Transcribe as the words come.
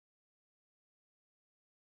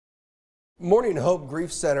Mourning Hope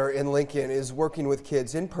Grief Center in Lincoln is working with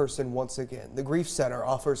kids in person once again. The Grief Center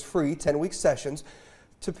offers free 10-week sessions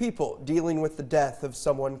to people dealing with the death of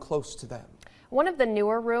someone close to them. One of the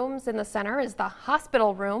newer rooms in the center is the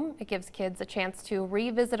hospital room. It gives kids a chance to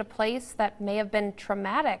revisit a place that may have been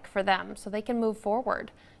traumatic for them so they can move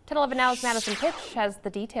forward. 10/11 Now's Madison Pitch has the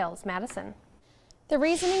details. Madison. The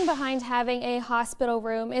reasoning behind having a hospital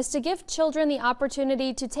room is to give children the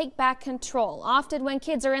opportunity to take back control. Often when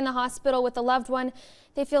kids are in the hospital with a loved one,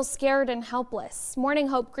 they feel scared and helpless. Mourning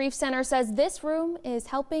Hope Grief Center says this room is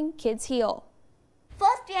helping kids heal.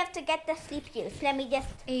 First, we have to get the sleep juice.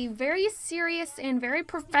 A very serious and very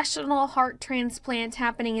professional heart transplant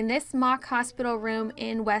happening in this mock hospital room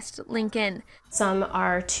in West Lincoln. Some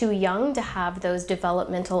are too young to have those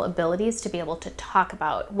developmental abilities to be able to talk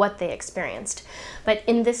about what they experienced. But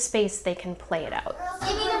in this space, they can play it out.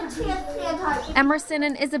 Emerson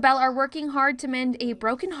and Isabel are working hard to mend a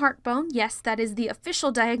broken heart bone. Yes, that is the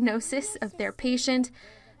official diagnosis of their patient.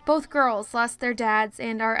 Both girls lost their dads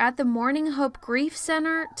and are at the Mourning Hope Grief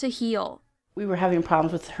Center to heal. We were having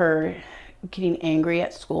problems with her getting angry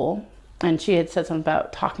at school, and she had said something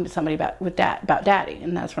about talking to somebody about daddy,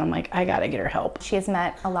 and that's when I'm like, I gotta get her help. She has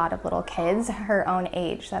met a lot of little kids her own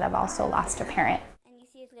age that have also lost a parent.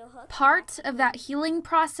 Part of that healing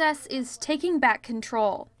process is taking back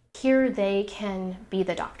control. Here they can be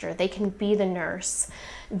the doctor, they can be the nurse,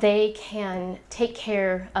 they can take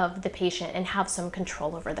care of the patient and have some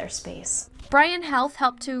control over their space. Bryan Health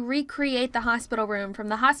helped to recreate the hospital room from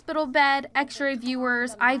the hospital bed, x-ray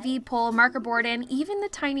viewers, IV pole, marker board, and even the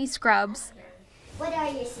tiny scrubs. What are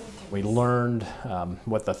your symptoms? We learned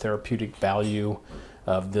what the therapeutic value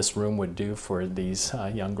of this room would do for these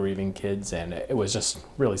young grieving kids, and it was just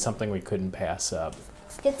really something we couldn't pass up.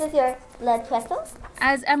 This is your blood vessel.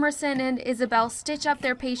 As Emerson and Isabel stitch up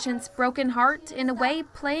their patient's broken heart, in a way,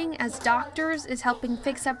 playing as doctors is helping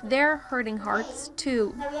fix up their hurting hearts,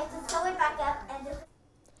 too. Now we have to sew it back up and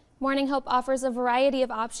Mourning Hope offers a variety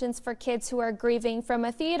of options for kids who are grieving, from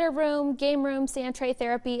a theater room, game room, sand tray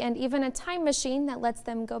therapy, and even a time machine that lets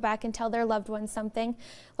them go back and tell their loved ones something.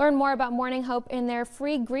 Learn more about Mourning Hope in their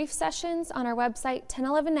free grief sessions on our website,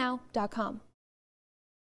 1011now.com.